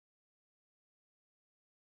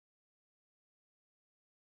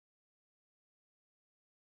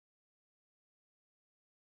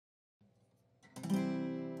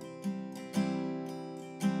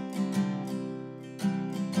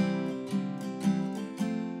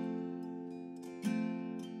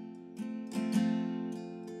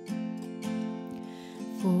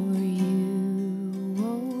For you,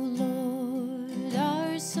 O Lord,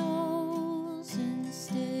 our souls in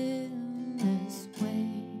stillness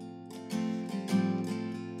wait.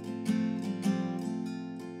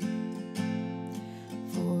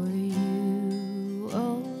 For you,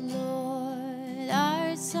 O Lord,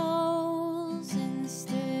 our souls in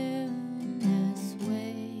stillness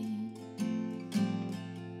wait.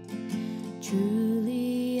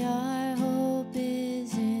 Truly our hope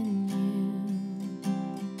is in you.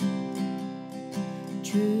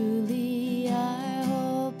 Truly our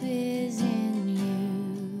hope is in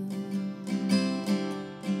you.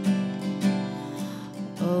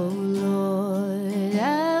 O Lord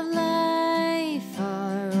of life,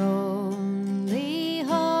 our only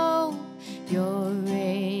hope, your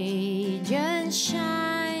radiance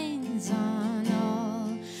shines on all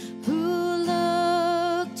who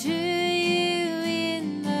look to you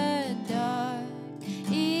in the dark.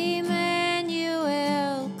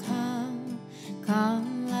 Emmanuel, come,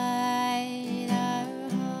 come light our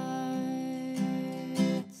hearts.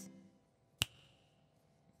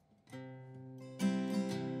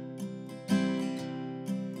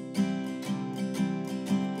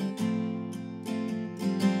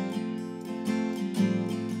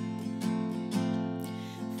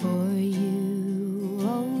 For you,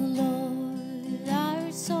 O Lord,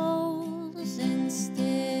 our souls in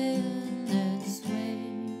stillness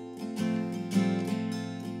wait.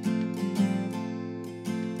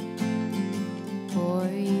 For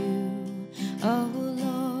you, O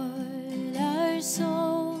Lord, our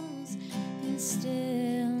souls in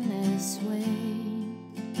stillness wait.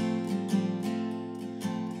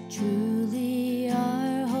 Truly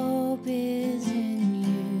our hope is in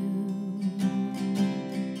you.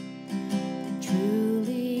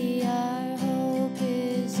 Truly our hope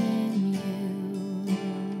is in you.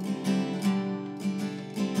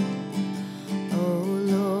 O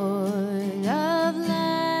Lord of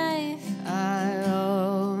life, our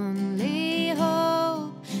only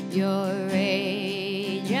hope, your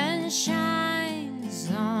radiance shines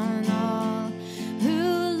on all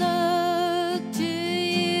who look to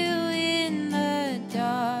you in the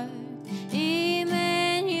dark.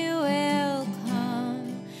 Emmanuel,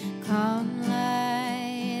 come, come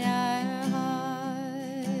light our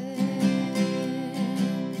hearts.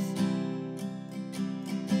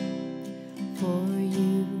 For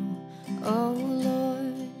you, O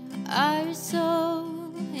Lord, our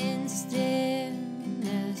soul in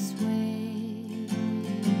stillness waits.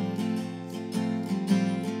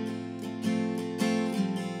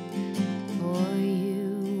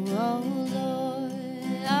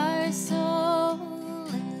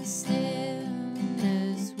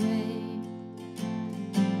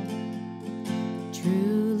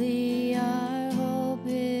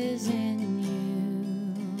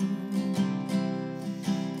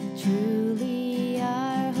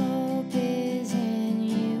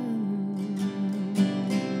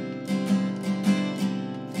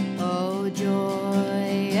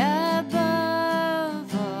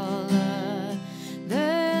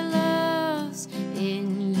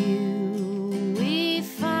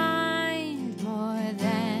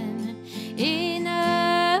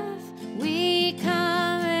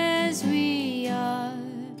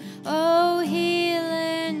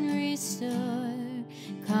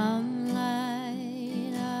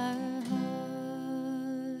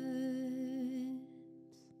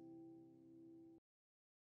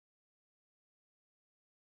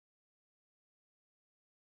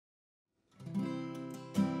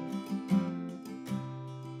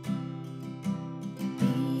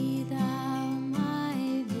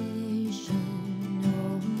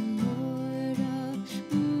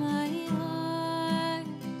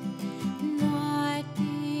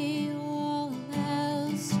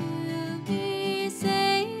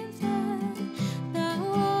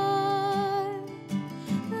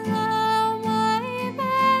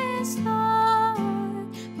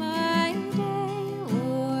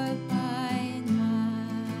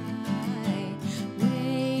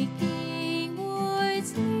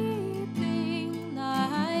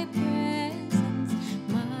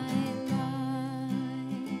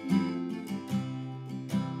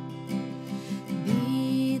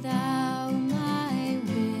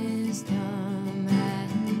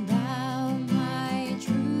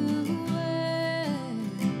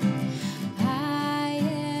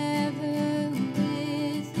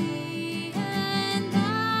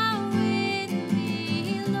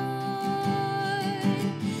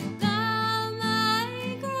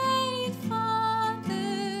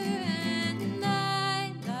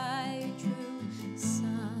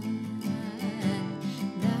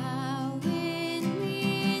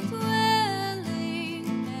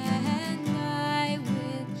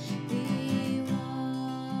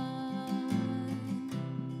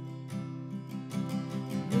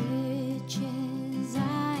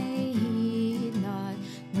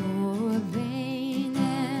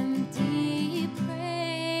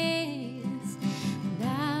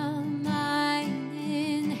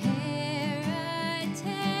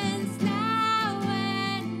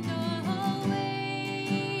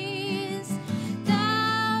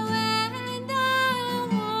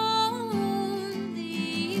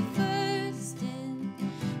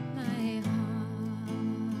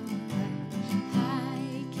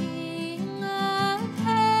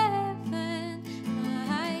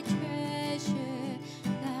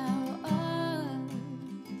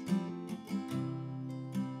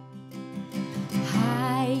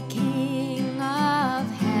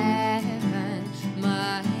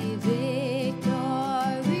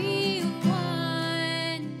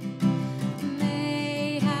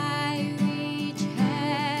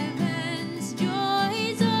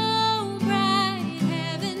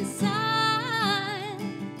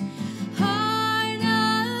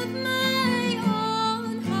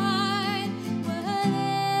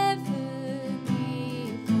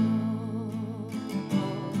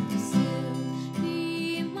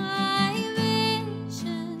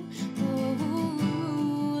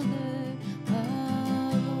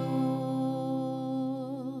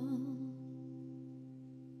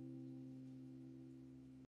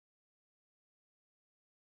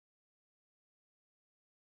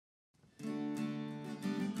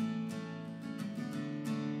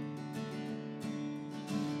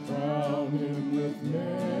 Crown him with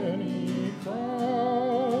many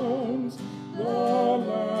crowns, the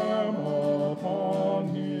Lamb upon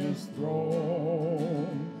his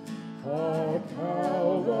throne. Hark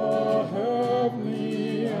how the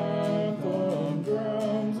heavenly anthem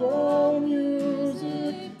drowns all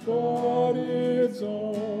music but its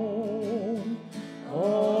own.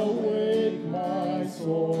 Awake, my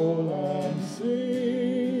soul, and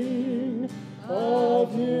sing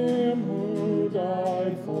of him who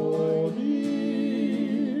died for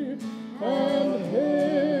thee, and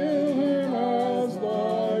hail him as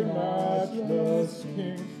thy matchless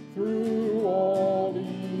King through all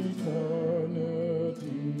eternity.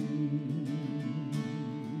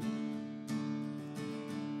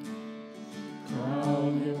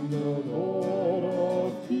 Crown him the Lord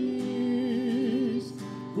of peace,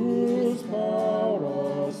 whose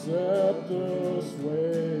power a scepter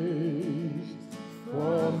sways.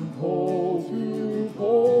 From pole to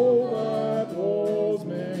pole that wars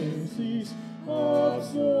may cease,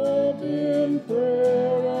 absorbed in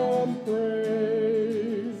prayer and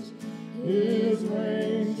praise. His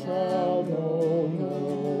reign shall know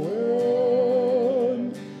no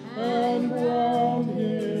end, and round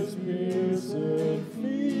his pierced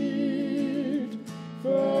feet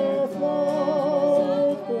fair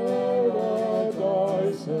flowers of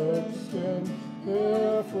paradise extend,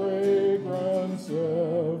 their fragrance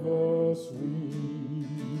ever sweet.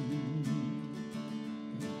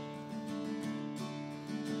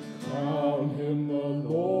 Crown him the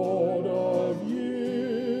Lord of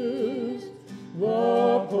years,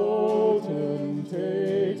 the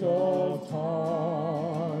potentate of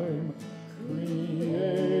time,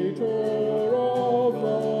 creator of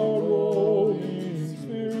the rolling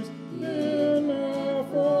spheres,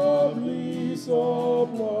 ineffably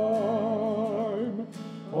sublime.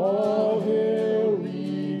 All hail,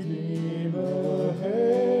 Redeemer,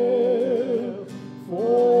 hail,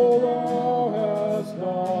 for thou hast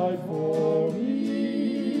died for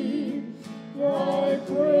me. Thy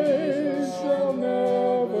praise shall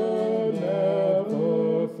never,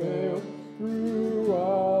 never fail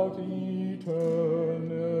throughout eternity.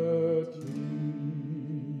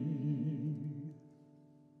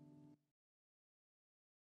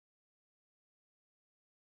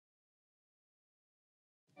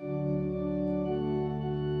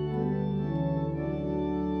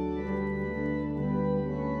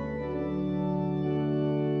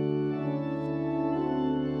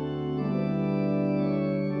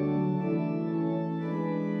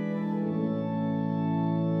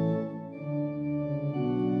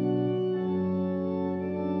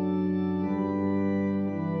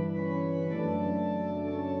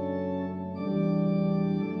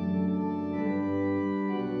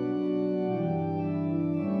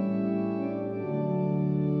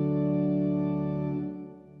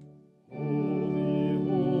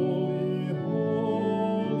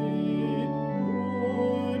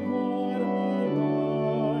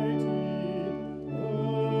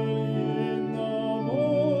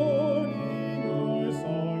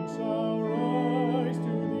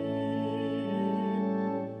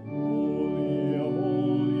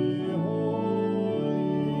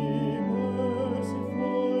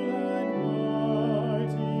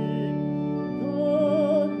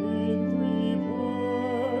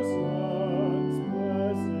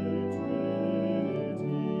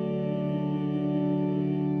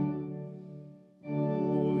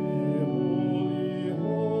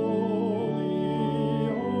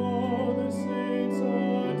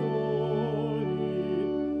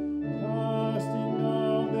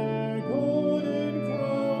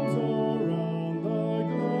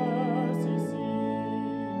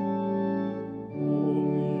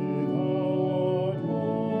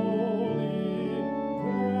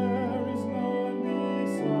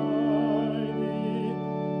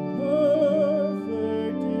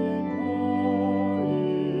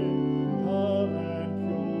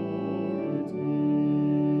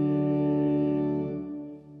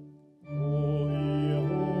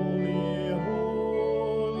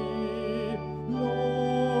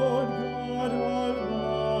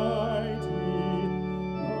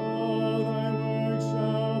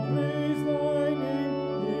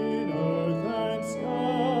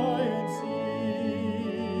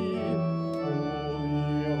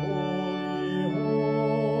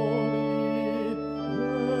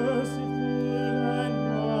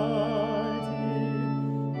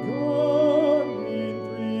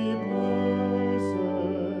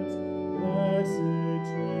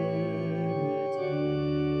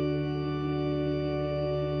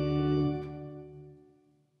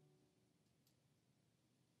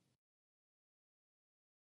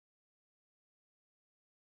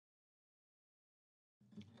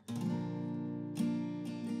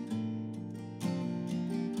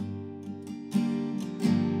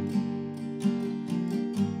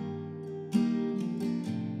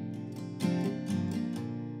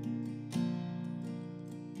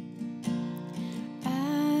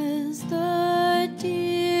 As the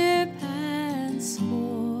deer pants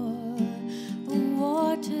for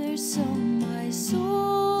water, so my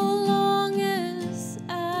soul longs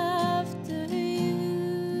after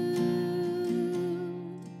you.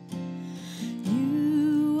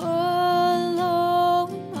 You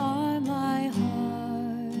alone are my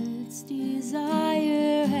heart's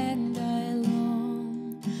desire, and I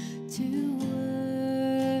long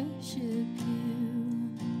to worship you.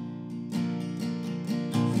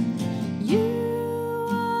 You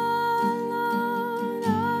alone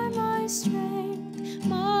are my strength,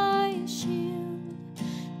 my shield.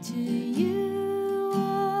 To you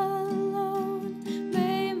alone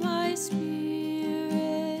may my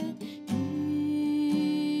spirit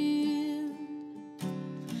yield.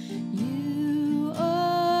 You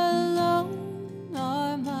alone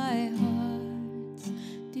are my heart's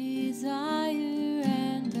desire,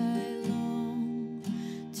 and I long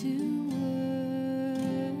to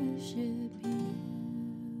worship you.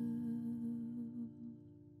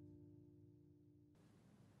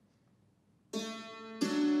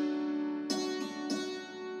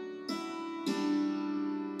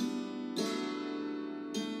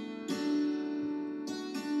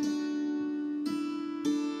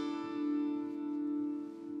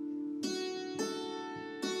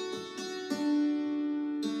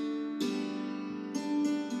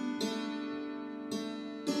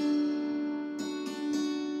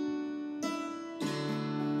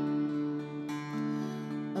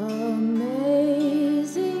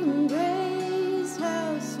 Amazing grace,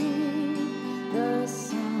 how sweet the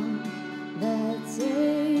sound that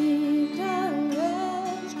saved a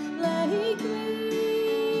wretch like me.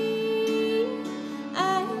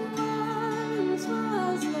 I once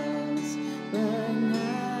was lost, but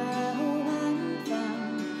now I'm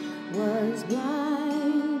found. Was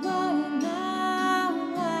blind, but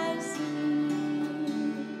now I see.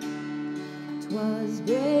 'Twas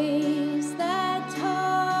grace that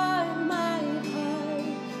taught my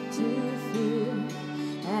heart to fear,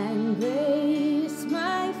 and grace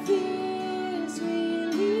my fears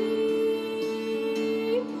relieve.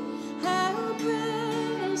 How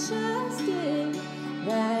precious did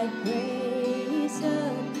that grace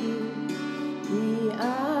appear, the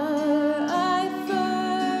hour I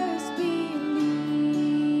first believed.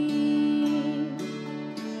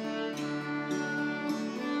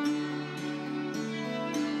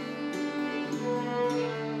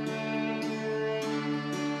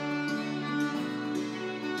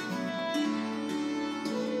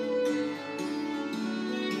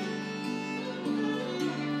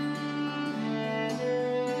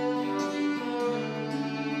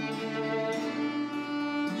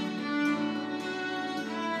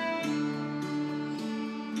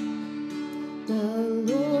 The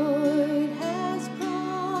Lord has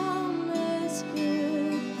promised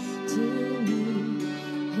good to me.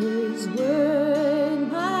 His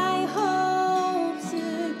word my hope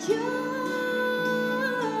secures.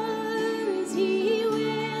 He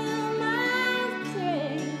will my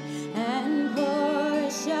strength and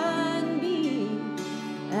portion be,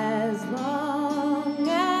 as long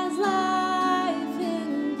as life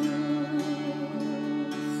endures.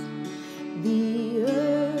 The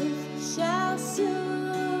earth shall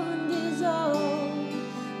soon dissolve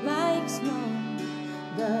like snow.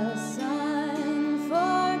 The sun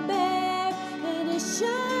forbear to shine,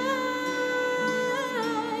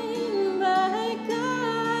 but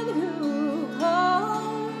God who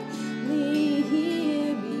called me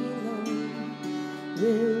here below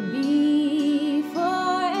will be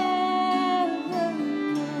forevermore.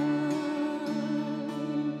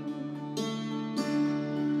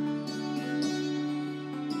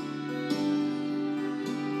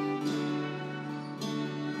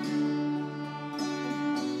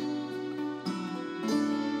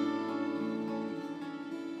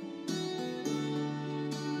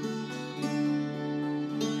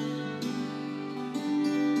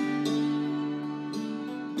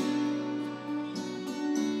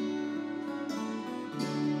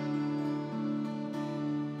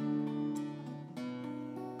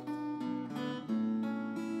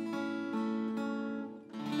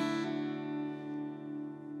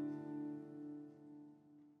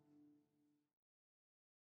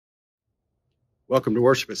 Welcome to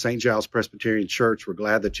worship at St. Giles Presbyterian Church. We're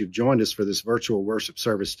glad that you've joined us for this virtual worship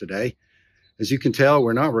service today. As you can tell,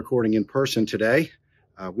 we're not recording in person today.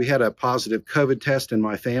 We had a positive COVID test in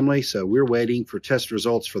my family, so we're waiting for test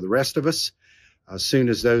results for the rest of us. As soon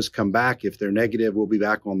as those come back, if they're negative, we'll be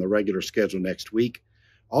back on the regular schedule next week.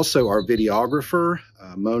 Also, our videographer,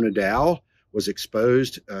 Mona Dow, was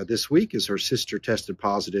exposed this week as her sister tested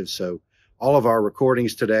positive. So all of our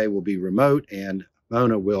recordings today will be remote, and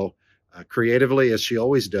Mona will creatively, as she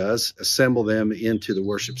always does, assemble them into the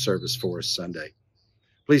worship service for us Sunday.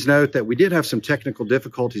 Please note that we did have some technical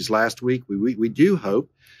difficulties last week. We do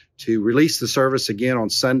hope to release the service again on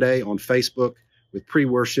Sunday on Facebook with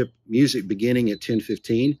pre-worship music beginning at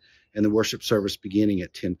 10:15 and the worship service beginning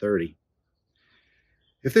at 10:30.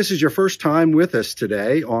 If this is your first time with us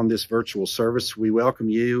today on this virtual service, we welcome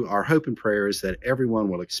you. Our hope and prayer is that everyone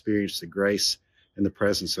will experience the grace and the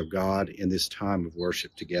presence of God in this time of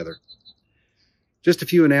worship together. Just a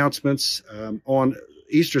few announcements. On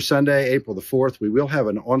Easter Sunday, April the 4th, we will have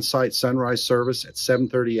an on-site sunrise service at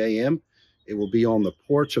 7:30 a.m. It will be on the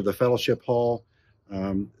porch of the fellowship hall,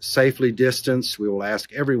 safely distanced. We will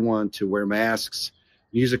ask everyone to wear masks.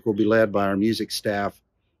 Music will be led by our music staff.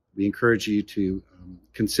 We encourage you to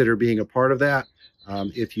consider being a part of that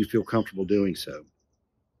if you feel comfortable doing so.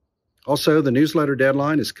 Also, the newsletter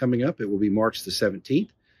deadline is coming up. It will be March the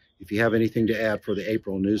 17th. If you have anything to add for the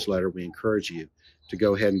April newsletter, we encourage you to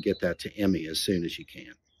go ahead and get that to Emmy as soon as you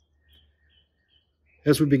can.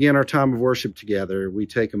 As we begin our time of worship together, we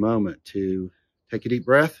take a moment to take a deep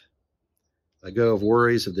breath, let go of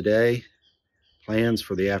worries of the day, plans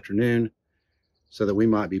for the afternoon, so that we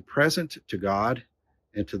might be present to God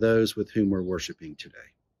and to those with whom we're worshiping today.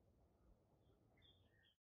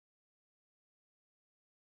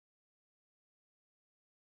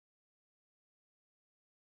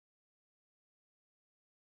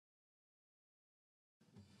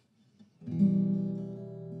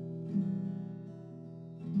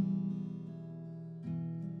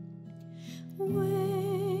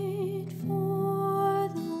 Wait for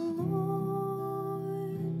the Lord,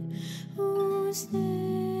 who stays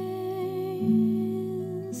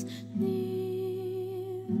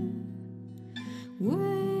near.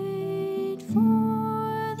 Wait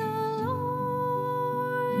for the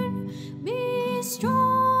Lord, be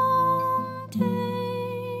strong,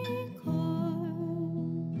 take heart.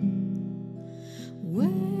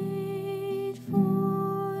 Wait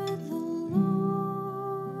for the Lord,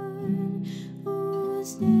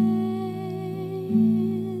 whose day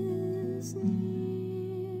is near.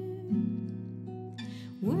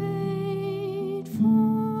 Wait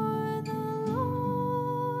for the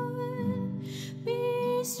Lord,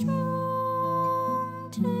 be strong,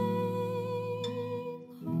 take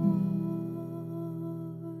heart.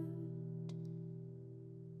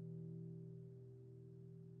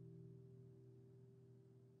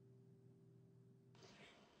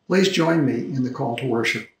 Please join me in the call to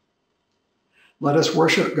worship. Let us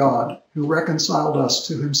worship God, who reconciled us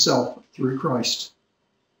to himself through Christ.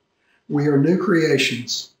 We are new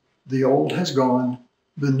creations. The old has gone,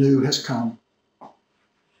 the new has come.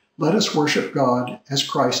 Let us worship God as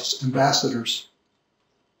Christ's ambassadors.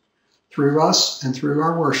 Through us and through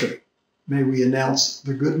our worship, may we announce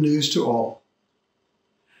the good news to all.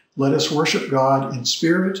 Let us worship God in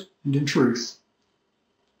spirit and in truth.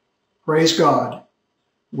 Praise God.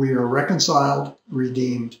 We are reconciled,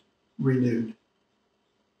 redeemed, renewed.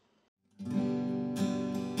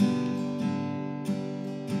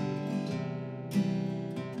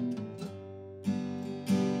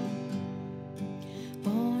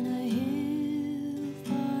 On a hill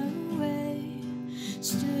far away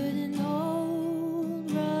stood an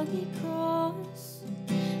old rugged cross,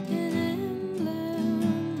 an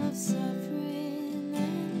emblem of suffering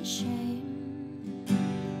and shame.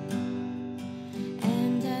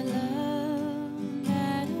 And I love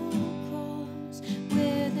that old cross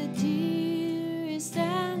where the dear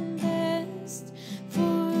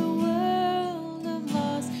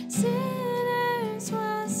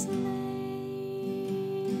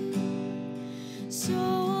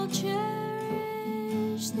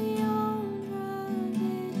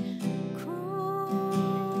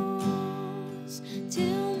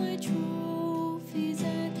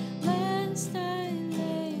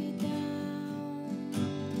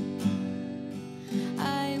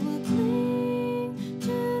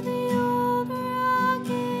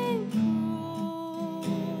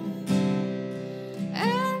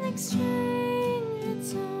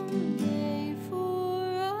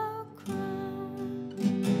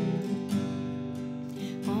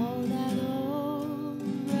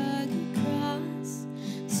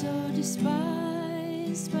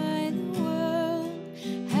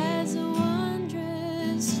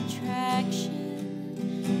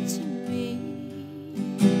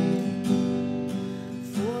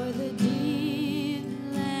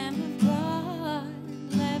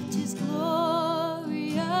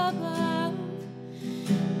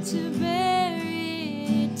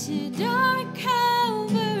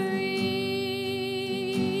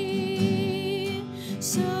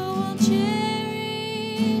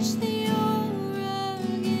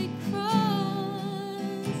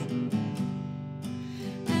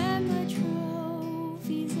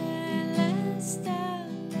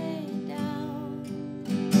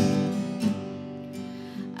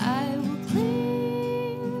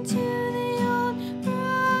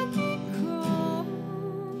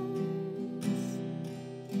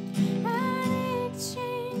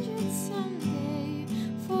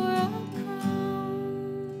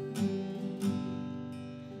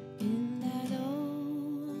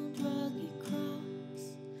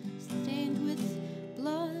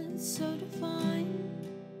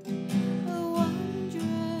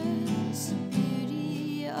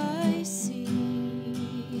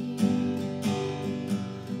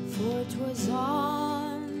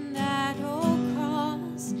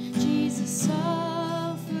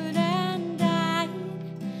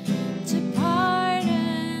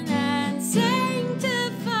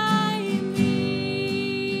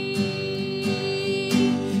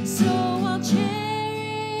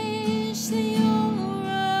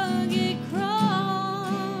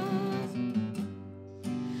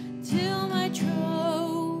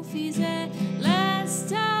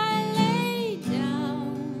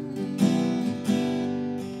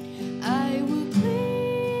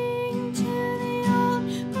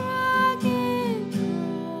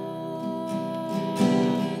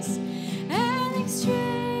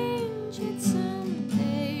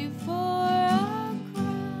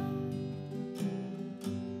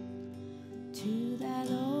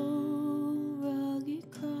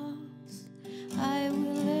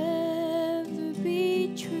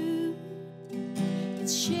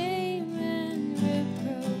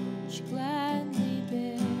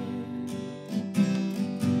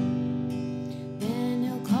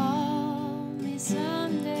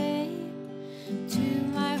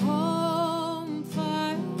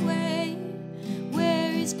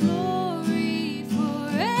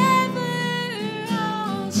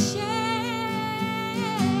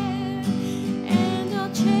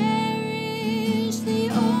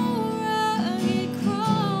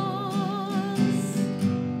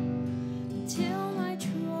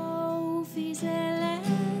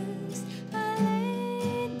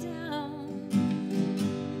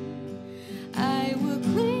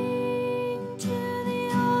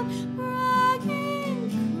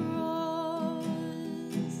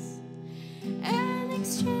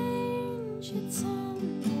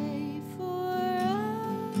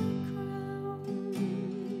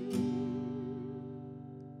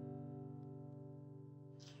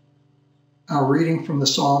Our reading from the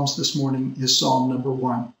Psalms this morning is Psalm number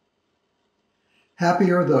 1.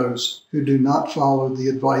 Happy are those who do not follow the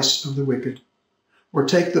advice of the wicked, or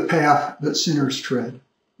take the path that sinners tread,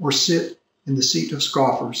 or sit in the seat of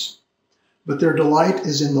scoffers. But their delight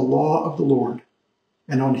is in the law of the Lord,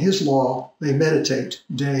 and on his law they meditate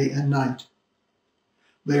day and night.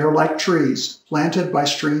 They are like trees planted by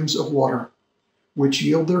streams of water, which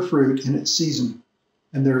yield their fruit in its season,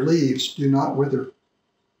 and their leaves do not wither.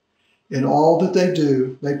 In all that they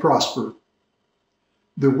do, they prosper.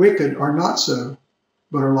 The wicked are not so,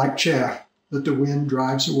 but are like chaff that the wind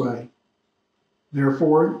drives away.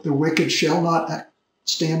 Therefore, the wicked shall not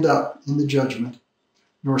stand up in the judgment,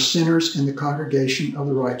 nor sinners in the congregation of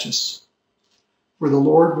the righteous. For the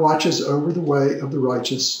Lord watches over the way of the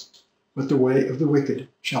righteous, but the way of the wicked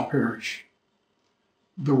shall perish.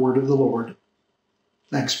 The word of the Lord.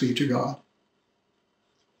 Thanks be to God.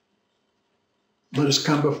 Let us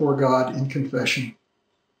come before God in confession.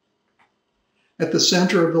 At the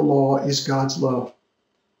center of the law is God's love,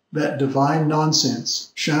 that divine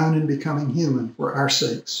nonsense shown in becoming human for our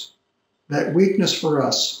sakes, that weakness for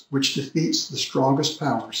us which defeats the strongest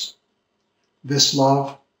powers. This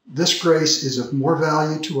love, this grace is of more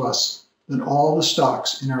value to us than all the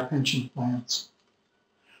stocks in our pension plans.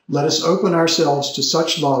 Let us open ourselves to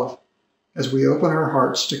such love as we open our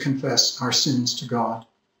hearts to confess our sins to God.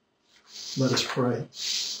 Let us pray.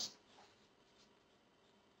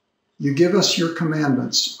 You give us your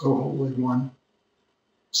commandments, O Holy One,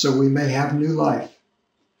 so we may have new life,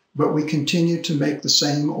 but we continue to make the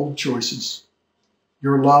same old choices.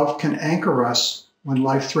 Your love can anchor us when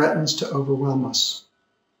life threatens to overwhelm us,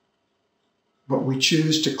 but we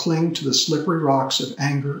choose to cling to the slippery rocks of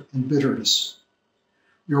anger and bitterness.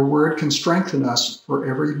 Your word can strengthen us for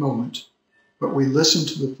every moment, but we listen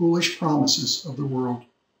to the foolish promises of the world.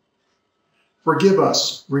 Forgive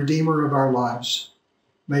us, Redeemer of our lives.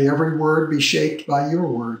 May every word be shaped by your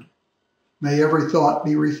word. May every thought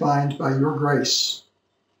be refined by your grace.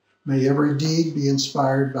 May every deed be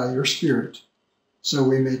inspired by your Spirit, so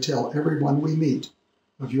we may tell everyone we meet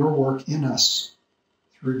of your work in us.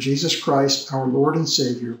 Through Jesus Christ, our Lord and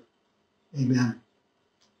Savior. Amen.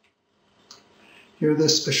 Hear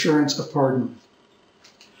this assurance of pardon.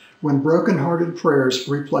 When broken-hearted prayers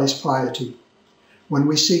replace piety, when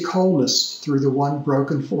we seek wholeness through the one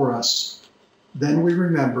broken for us, then we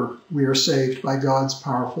remember we are saved by God's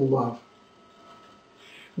powerful love.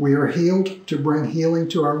 We are healed to bring healing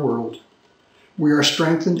to our world. We are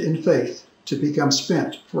strengthened in faith to become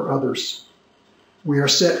spent for others. We are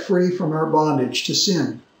set free from our bondage to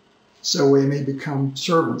sin, so we may become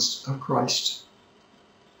servants of Christ.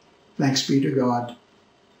 Thanks be to God.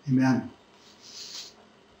 Amen.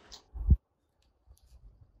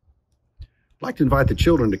 I'd like to invite the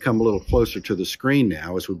children to come a little closer to the screen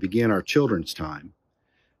now as we begin our children's time.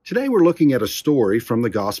 Today we're looking at a story from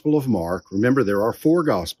the Gospel of Mark. Remember, there are 4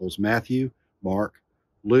 Gospels: Matthew, Mark,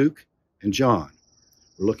 Luke, and John.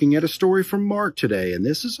 We're looking at a story from Mark today, and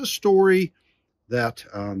this is a story that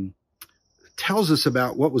tells us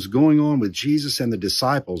about what was going on with Jesus and the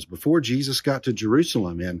disciples before Jesus got to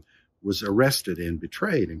Jerusalem and was arrested and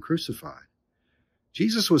betrayed and crucified.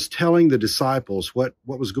 Jesus was telling the disciples what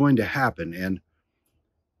was going to happen, and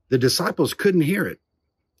the disciples couldn't hear it.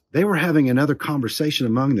 They were having another conversation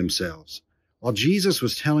among themselves. While Jesus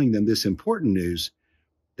was telling them this important news,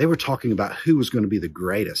 they were talking about who was going to be the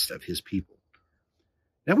greatest of his people.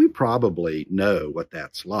 Now, we probably know what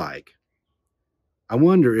that's like. I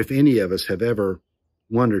wonder if any of us have ever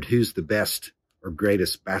wondered who's the best or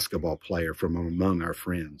greatest basketball player from among our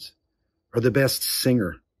friends, or the best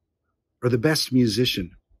singer, or the best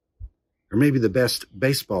musician, or maybe the best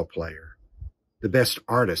baseball player, the best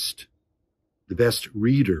artist, the best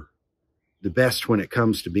reader, the best when it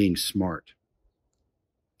comes to being smart.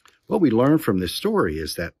 What we learn from this story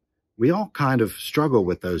is that we all kind of struggle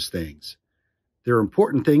with those things. There are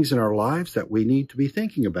important things in our lives that we need to be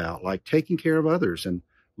thinking about, like taking care of others and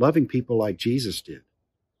loving people like Jesus did.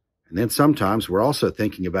 And then sometimes we're also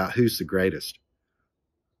thinking about who's the greatest.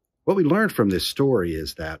 What we learned from this story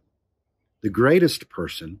is that the greatest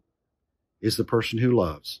person is the person who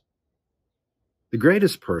loves. The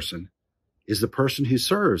greatest person is the person who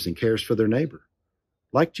serves and cares for their neighbor,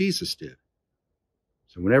 like Jesus did.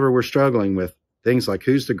 So whenever we're struggling with things like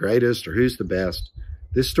who's the greatest or who's the best,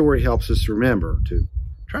 this story helps us remember to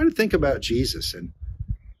try to think about Jesus and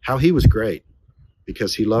how he was great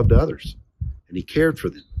because he loved others and he cared for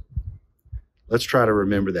them. Let's try to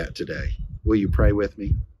remember that today. Will you pray with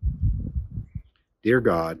me? Dear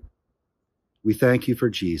God, we thank you for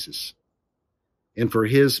Jesus and for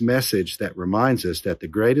his message that reminds us that the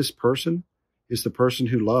greatest person is the person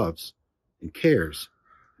who loves and cares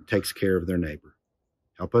and takes care of their neighbor.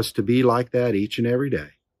 Help us to be like that each and every day.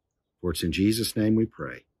 For it's in Jesus' name we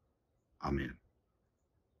pray. Amen.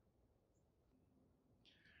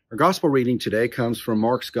 Our gospel reading today comes from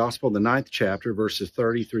Mark's Gospel, the 9th chapter, verses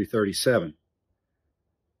 30 through 37.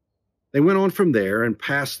 They went on from there and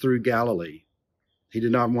passed through Galilee. He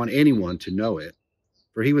did not want anyone to know it,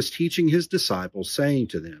 for he was teaching his disciples, saying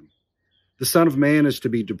to them, "The Son of Man is to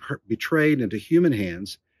be betrayed into human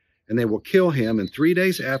hands, and they will kill him, and 3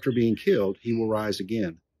 days after being killed, he will rise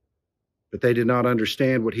again." But they did not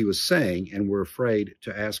understand what he was saying and were afraid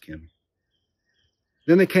to ask him.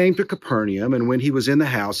 Then they came to Capernaum, and when he was in the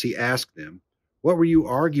house, he asked them, "What were you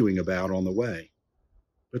arguing about on the way?"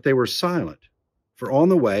 But they were silent, for on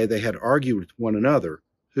the way they had argued with one another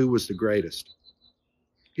who was the greatest.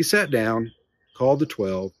 He sat down, called the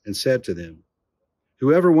 12, and said to them,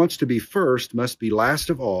 "Whoever wants to be first must be last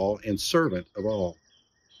of all and servant of all."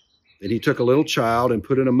 Then he took a little child and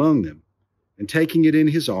put it among them, and taking it in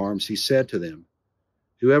his arms, he said to them,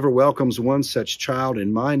 "Whoever welcomes one such child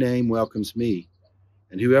in my name welcomes me.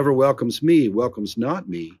 And whoever welcomes me welcomes not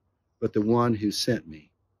me, but the one who sent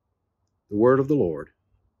me." The word of the Lord.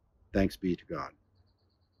 Thanks be to God.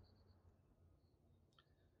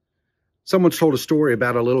 Someone told a story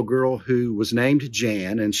about a little girl who was named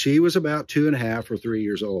Jan, and she was about 2.5 or 3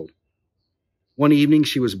 years old. One evening,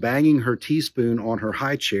 she was banging her teaspoon on her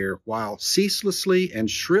high chair while ceaselessly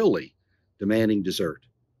and shrilly demanding dessert.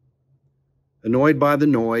 Annoyed by the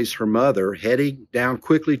noise, her mother, heading down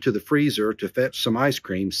quickly to the freezer to fetch some ice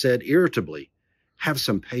cream, said irritably, "Have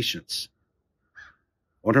some patience."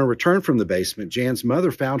 On her return from the basement, Jan's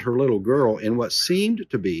mother found her little girl in what seemed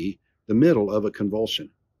to be the middle of a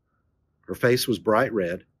convulsion. Her face was bright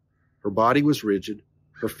red, her body was rigid,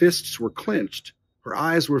 her fists were clenched, her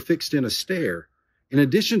eyes were fixed in a stare, in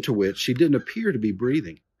addition to which she didn't appear to be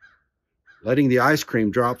breathing. Letting the ice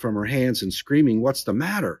cream drop from her hands and screaming, "What's the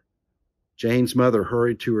matter?" Jane's mother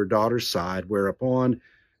hurried to her daughter's side, whereupon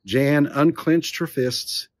Jan unclenched her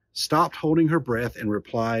fists, stopped holding her breath, and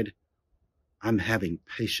replied, "I'm having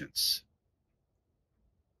patience."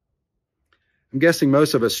 I'm guessing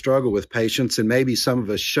most of us struggle with patience, and maybe some of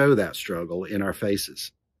us show that struggle in our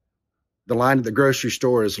faces. The line at the grocery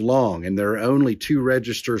store is long, and there are only 2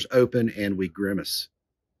 registers open, and we grimace.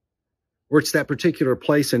 Or it's that particular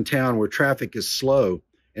place in town where traffic is slow,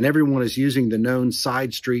 and everyone is using the known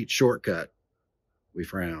side street shortcut. We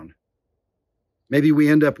frown. Maybe we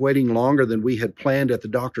end up waiting longer than we had planned at the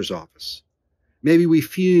doctor's office. Maybe we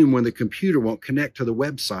fume when the computer won't connect to the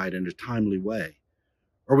website in a timely way.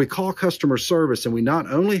 Or we call customer service and we not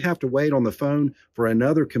only have to wait on the phone for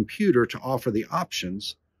another computer to offer the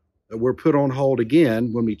options, but we're put on hold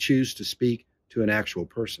again when we choose to speak to an actual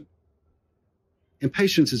person.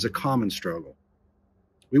 Impatience is a common struggle.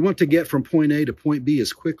 We want to get from point A to point B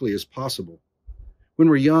as quickly as possible. When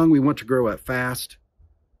we're young, we want to grow up fast.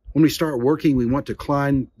 When we start working, we want to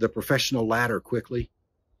climb the professional ladder quickly.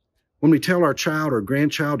 When we tell our child or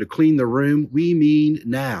grandchild to clean the room, we mean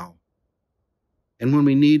now. And when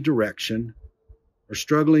we need direction, are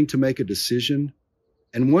struggling to make a decision,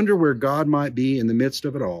 and wonder where God might be in the midst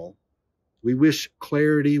of it all, we wish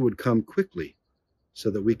clarity would come quickly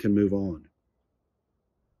so that we can move on.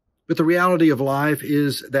 But the reality of life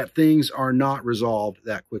is that things are not resolved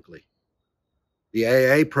that quickly. The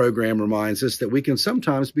AA program reminds us that we can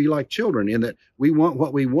sometimes be like children in that we want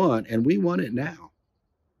what we want and we want it now.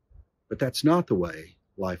 But that's not the way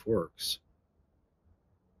life works.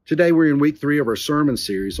 Today we're in week 3 of our sermon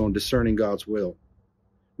series on discerning God's will.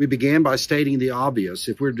 We began by stating the obvious.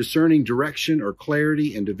 If we're discerning direction or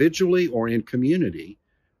clarity individually or in community,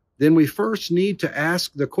 then we first need to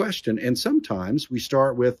ask the question, and sometimes we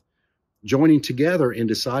start with joining together in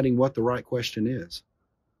deciding what the right question is.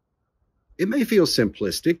 It may feel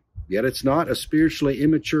simplistic, yet it's not a spiritually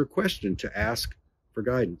immature question to ask for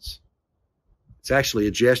guidance. It's actually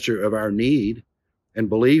a gesture of our need and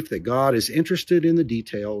belief that God is interested in the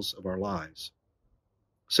details of our lives.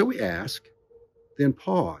 So we ask, then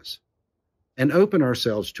pause, and open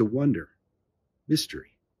ourselves to wonder,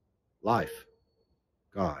 mystery, life,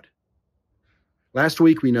 God. Last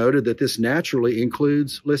week we noted that this naturally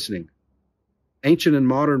includes listening. Ancient and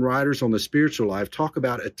modern writers on the spiritual life talk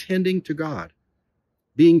about attending to God,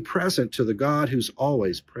 being present to the God who's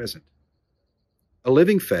always present. A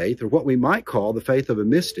living faith, or what we might call the faith of a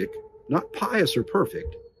mystic, not pious or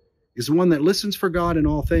perfect, is one that listens for God in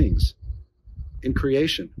all things, in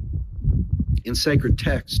creation, in sacred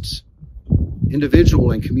texts,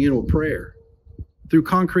 individual and communal prayer, through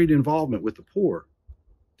concrete involvement with the poor,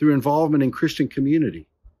 through involvement in Christian community,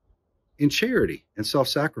 in charity and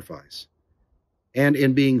self-sacrifice, and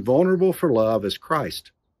in being vulnerable for love as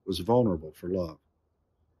Christ was vulnerable for love.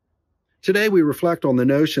 Today we reflect on the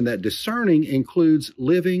notion that discerning includes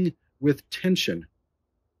living with tension.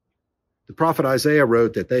 The prophet Isaiah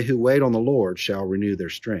wrote that they who wait on the Lord shall renew their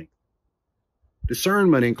strength.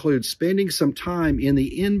 Discernment includes spending some time in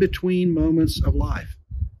the in-between moments of life.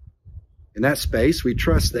 In that space, we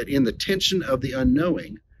trust that in the tension of the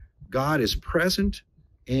unknowing, God is present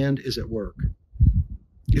and is at work.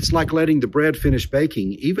 It's like letting the bread finish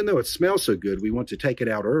baking. Even though it smells so good, we want to take it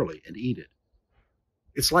out early and eat it.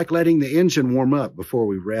 It's like letting the engine warm up before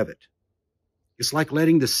we rev it. It's like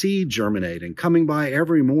letting the seed germinate and coming by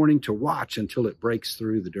every morning to watch until it breaks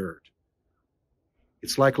through the dirt.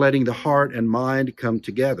 It's like letting the heart and mind come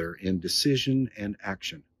together in decision and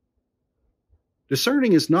action.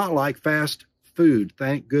 Discerning is not like fast food,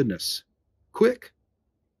 thank goodness. Quick,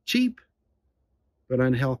 cheap, but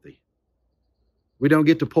unhealthy. We don't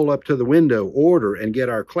get to pull up to the window, order, and get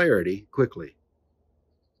our clarity quickly.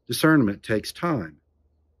 Discernment takes time,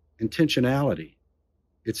 intentionality.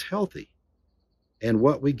 It's healthy, and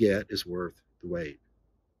what we get is worth the wait.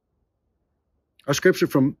 Our scripture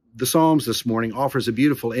from the Psalms this morning offers a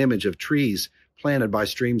beautiful image of trees planted by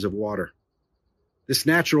streams of water. This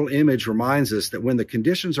natural image reminds us that when the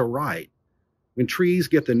conditions are right, when trees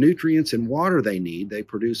get the nutrients and water they need, they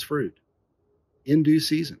produce fruit in due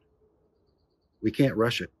season. We can't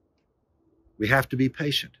rush it. We have to be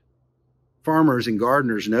patient. Farmers and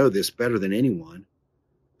gardeners know this better than anyone.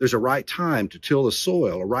 There's a right time to till the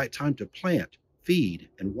soil, a right time to plant, feed,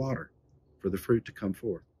 and water for the fruit to come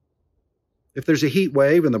forth. If there's a heat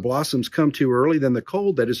wave and the blossoms come too early, then the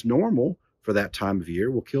cold that is normal for that time of year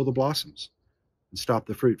will kill the blossoms and stop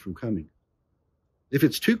the fruit from coming. If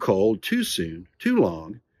it's too cold, too soon, too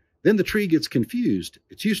long, then the tree gets confused.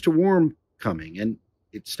 It's used to warm coming, and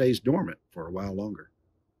it stays dormant for a while longer.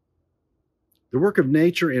 The work of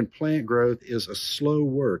nature in plant growth is a slow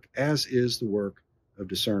work, as is the work of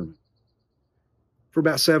discernment. For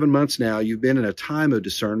about 7 months now, you've been in a time of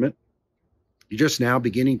discernment. You're just now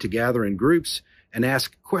beginning to gather in groups and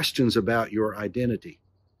ask questions about your identity.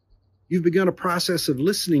 You've begun a process of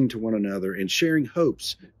listening to one another and sharing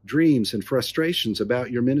hopes, dreams, and frustrations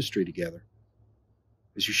about your ministry together.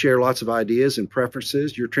 As you share lots of ideas and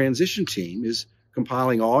preferences, your transition team is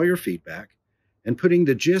compiling all your feedback and putting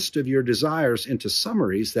the gist of your desires into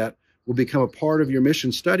summaries that will become a part of your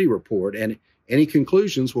mission study report, and any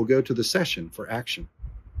conclusions will go to the session for action.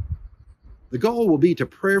 The goal will be to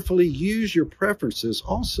prayerfully use your preferences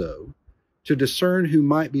also to discern who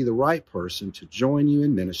might be the right person to join you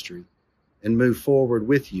in ministry and move forward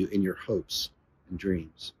with you in your hopes and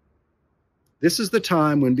dreams. This is the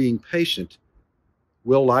time when being patient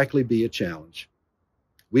will likely be a challenge.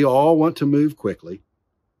 We all want to move quickly,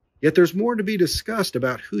 yet there's more to be discussed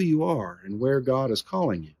about who you are and where God is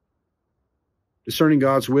calling you. Discerning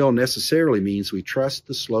God's will necessarily means we trust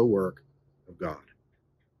the slow work of God.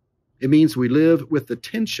 It means we live with the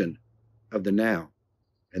tension of the now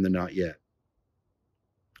and the not yet.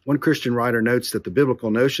 One Christian writer notes that the biblical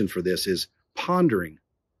notion for this is pondering,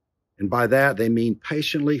 and by that they mean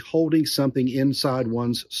patiently holding something inside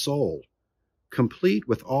one's soul, complete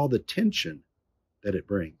with all the tension that it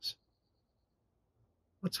brings.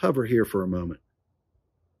 Let's hover here for a moment.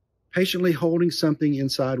 Patiently holding something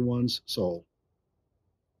inside one's soul.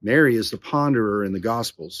 Mary is the ponderer in the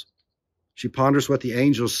Gospels. She ponders what the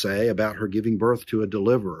angels say about her giving birth to a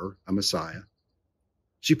deliverer, a Messiah.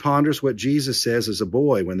 She ponders what Jesus says as a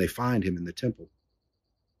boy when they find him in the temple.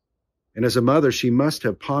 And as a mother, she must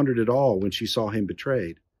have pondered it all when she saw him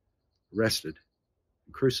betrayed, arrested,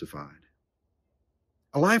 and crucified.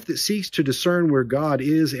 A life that seeks to discern where God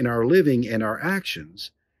is in our living and our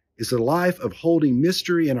actions is a life of holding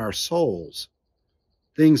mystery in our souls,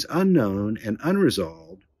 things unknown and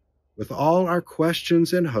unresolved, with all our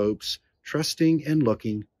questions and hopes, trusting and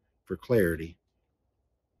looking for clarity.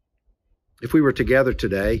 If we were together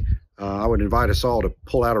today, I would invite us all to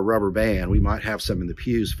pull out a rubber band. We might have some in the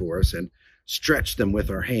pews for us, and stretch them with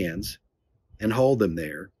our hands and hold them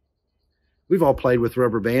there. We've all played with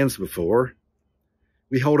rubber bands before.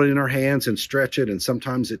 We hold it in our hands and stretch it, and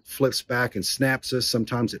sometimes it flips back and snaps us.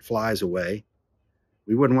 Sometimes it flies away.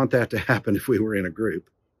 We wouldn't want that to happen if we were in a group.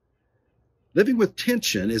 Living with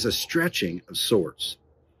tension is a stretching of sorts.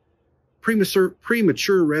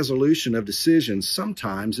 Premature resolution of decisions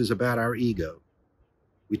sometimes is about our ego.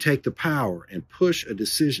 We take the power and push a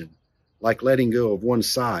decision, like letting go of one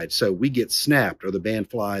side, so we get snapped or the band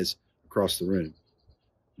flies across the room.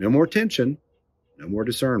 No more tension, no more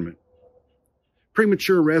discernment.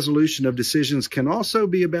 Premature resolution of decisions can also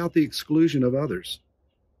be about the exclusion of others.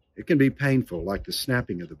 It can be painful, like the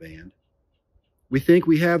snapping of the band. We think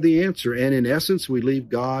we have the answer, and in essence, we leave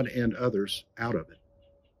God and others out of it.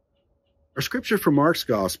 Our scripture from Mark's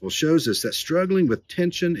gospel shows us that struggling with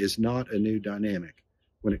tension is not a new dynamic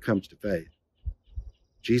when it comes to faith.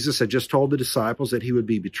 Jesus had just told the disciples that he would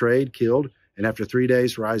be betrayed, killed, and after 3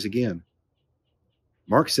 days rise again.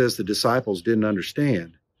 Mark says the disciples didn't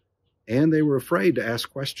understand, and they were afraid to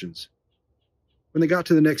ask questions. When they got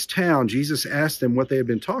to the next town, Jesus asked them what they had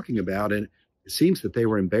been talking about, and it seems that they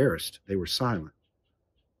were embarrassed. They were silent.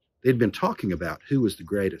 They'd been talking about who was the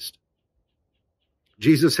greatest.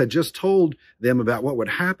 Jesus had just told them about what would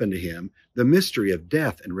happen to him, the mystery of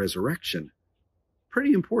death and resurrection.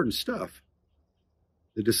 Pretty important stuff.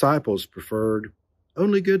 The disciples preferred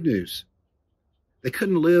only good news. They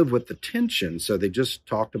couldn't live with the tension, so they just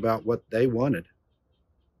talked about what they wanted.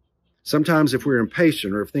 Sometimes if we're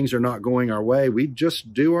impatient or if things are not going our way, we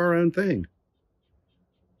just do our own thing.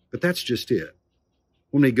 But that's just it.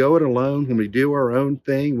 When we go it alone, when we do our own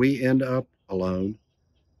thing, we end up alone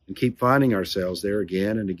and keep finding ourselves there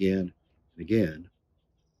again and again and again.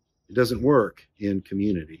 It doesn't work in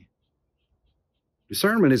community.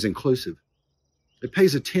 Discernment is inclusive. It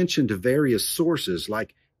pays attention to various sources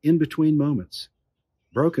like in-between moments,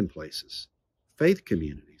 broken places, faith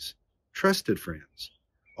communities, trusted friends,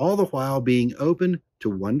 all the while being open to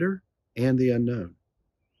wonder and the unknown.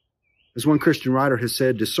 As one Christian writer has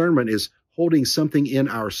said, discernment is holding something in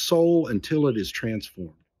our soul until it is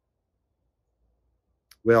transformed.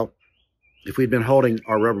 Well, if we'd been holding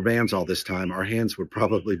our rubber bands all this time, our hands would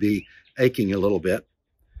probably be aching a little bit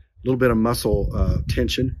of muscle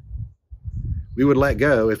tension. We would let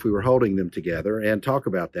go if we were holding them together and talk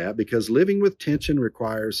about that, because living with tension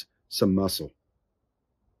requires some muscle.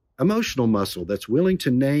 Emotional muscle that's willing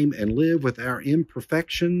to name and live with our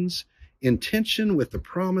imperfections in tension with the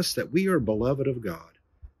promise that we are beloved of God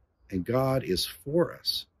and God is for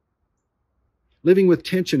us. Living with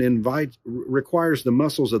tension requires the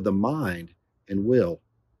muscles of the mind and will.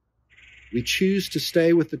 We choose to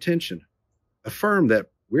stay with the tension, affirm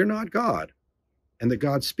that we're not God, and that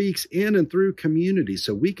God speaks in and through community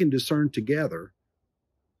so we can discern together.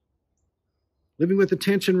 Living with the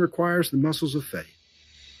tension requires the muscles of faith.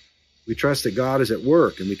 We trust that God is at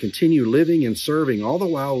work, and we continue living and serving, all the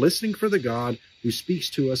while listening for the God who speaks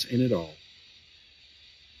to us in it all.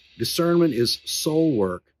 Discernment is soul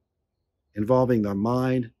work involving the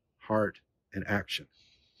mind, heart, and action.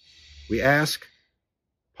 We ask,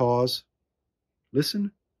 pause,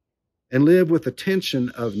 listen, and live with the tension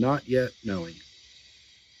of not yet knowing.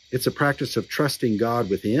 It's a practice of trusting God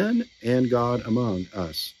within and God among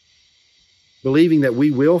us, believing that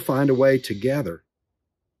we will find a way together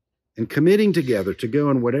and committing together to go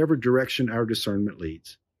in whatever direction our discernment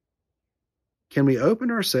leads. Can we open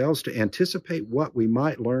ourselves to anticipate what we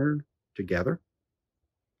might learn together?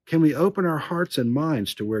 Can we open our hearts and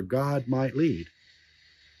minds to where God might lead?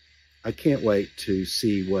 I can't wait to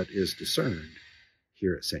see what is discerned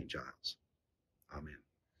here at St. Giles. Amen.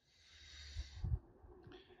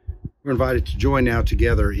 We're invited to join now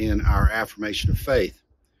together in our affirmation of faith.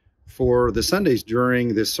 For the Sundays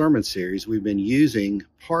during this sermon series, we've been using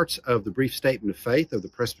parts of the brief statement of faith of the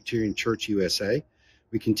Presbyterian Church USA.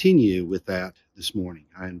 We continue with that this morning.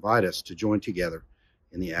 I invite us to join together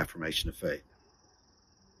in the affirmation of faith.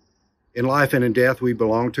 In life and in death, we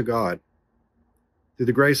belong to God. Through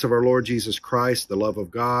the grace of our Lord Jesus Christ, the love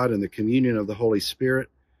of God, and the communion of the Holy Spirit,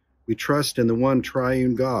 we trust in the one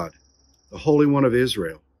triune God, the Holy One of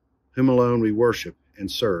Israel, whom alone we worship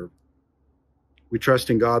and serve. We trust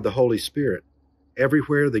in God, the Holy Spirit,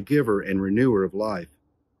 everywhere the giver and renewer of life.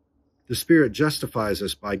 The Spirit justifies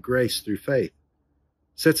us by grace through faith,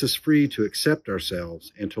 sets us free to accept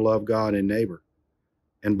ourselves and to love God and neighbor,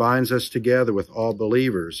 and binds us together with all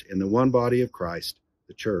believers in the one body of Christ,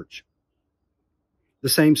 the Church. The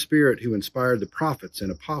same Spirit who inspired the prophets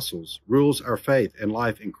and apostles rules our faith and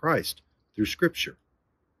life in Christ through Scripture,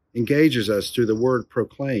 engages us through the word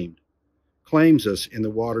proclaimed, claims us in the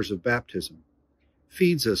waters of baptism,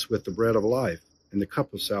 feeds us with the bread of life and the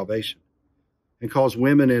cup of salvation, and calls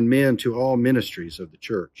women and men to all ministries of the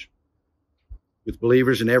Church. With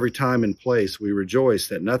believers in every time and place, we rejoice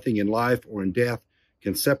that nothing in life or in death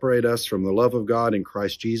can separate us from the love of God in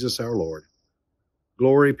Christ Jesus our Lord.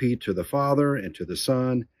 Glory be to the Father, and to the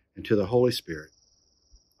Son, and to the Holy Spirit.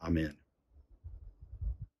 Amen.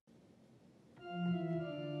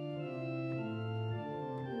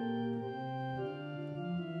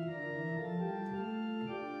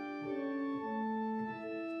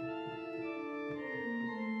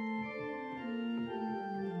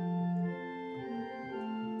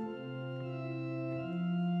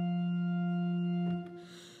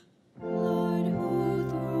 Lord, who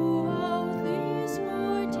throughout these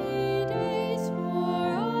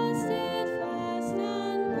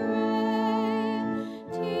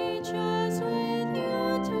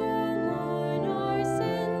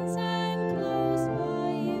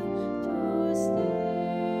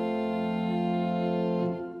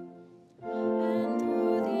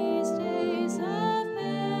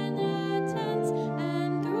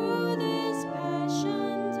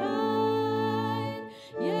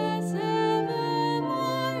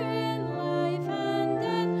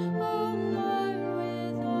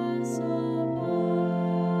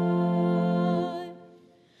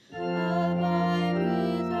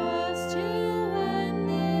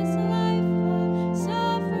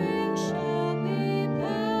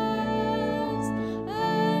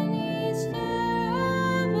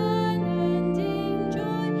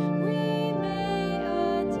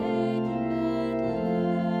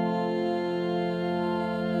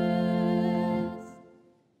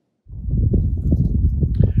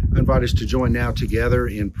I invite us to join now together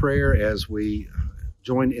in prayer as we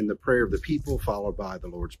join in the prayer of the people, followed by the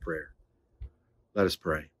Lord's Prayer. Let us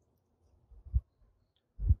pray.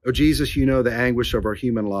 O Jesus, you know the anguish of our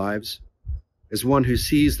human lives. As one who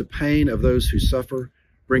sees the pain of those who suffer,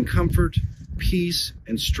 bring comfort, peace,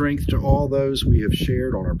 and strength to all those we have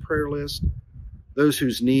shared on our prayer list, those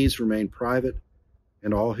whose needs remain private,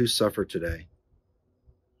 and all who suffer today.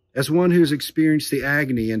 As one who has experienced the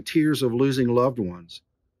agony and tears of losing loved ones,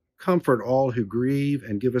 comfort all who grieve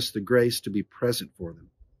and give us the grace to be present for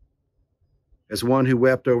them. As one who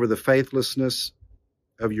wept over the faithlessness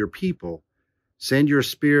of your people, send your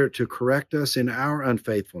Spirit to correct us in our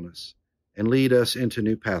unfaithfulness and lead us into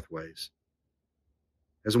new pathways.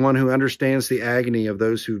 As one who understands the agony of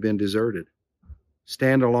those who've been deserted,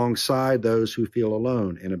 stand alongside those who feel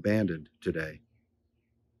alone and abandoned today.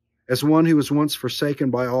 As one who was once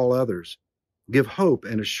forsaken by all others, give hope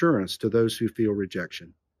and assurance to those who feel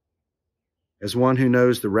rejection. As one who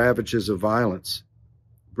knows the ravages of violence,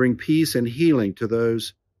 bring peace and healing to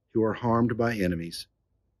those who are harmed by enemies.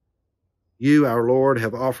 You, our Lord,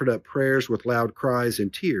 have offered up prayers with loud cries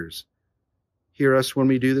and tears. Hear us when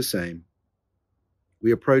we do the same.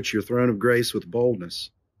 We approach your throne of grace with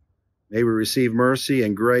boldness. May we receive mercy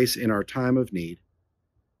and grace in our time of need.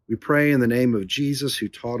 We pray in the name of Jesus, who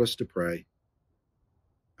taught us to pray.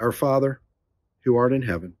 Our Father, who art in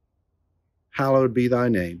heaven, hallowed be thy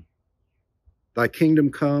name. Thy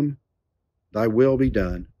kingdom come, thy will be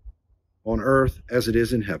done, on earth as it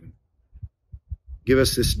is in heaven. Give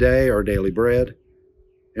us this day our daily bread,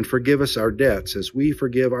 and forgive us our debts as we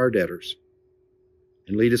forgive our debtors.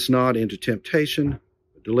 And lead us not into temptation,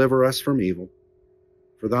 but deliver us from evil.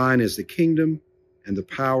 For thine is the kingdom, and the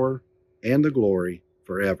power, and the glory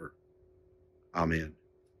forever. Amen.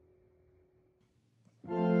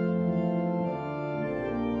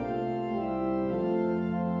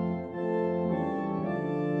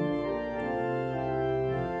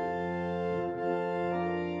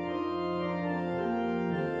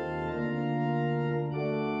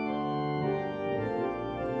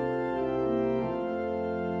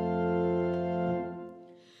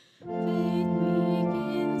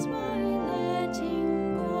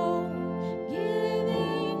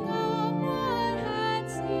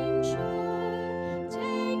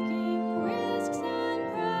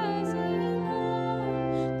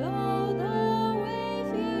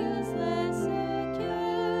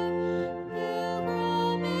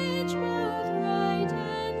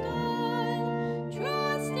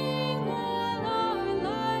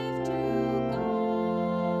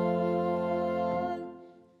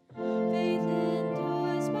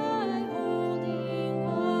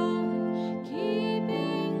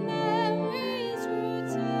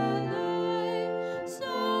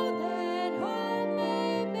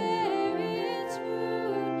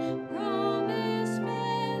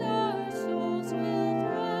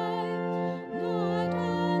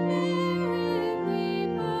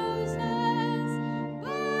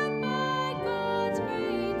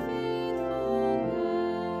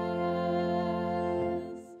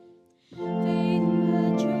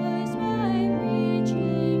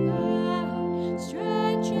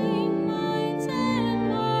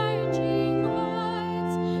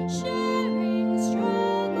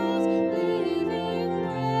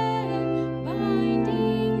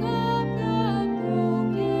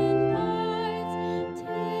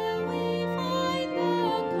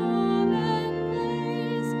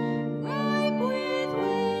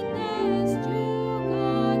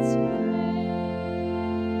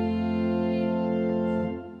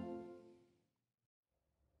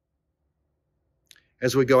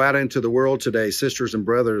 As we go out into the world today, sisters and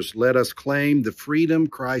brothers, let us claim the freedom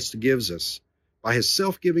Christ gives us by his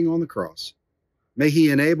self-giving on the cross. May he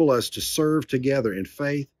enable us to serve together in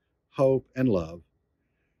faith, hope, and love.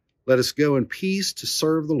 Let us go in peace to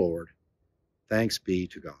serve the Lord. Thanks be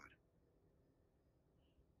to God.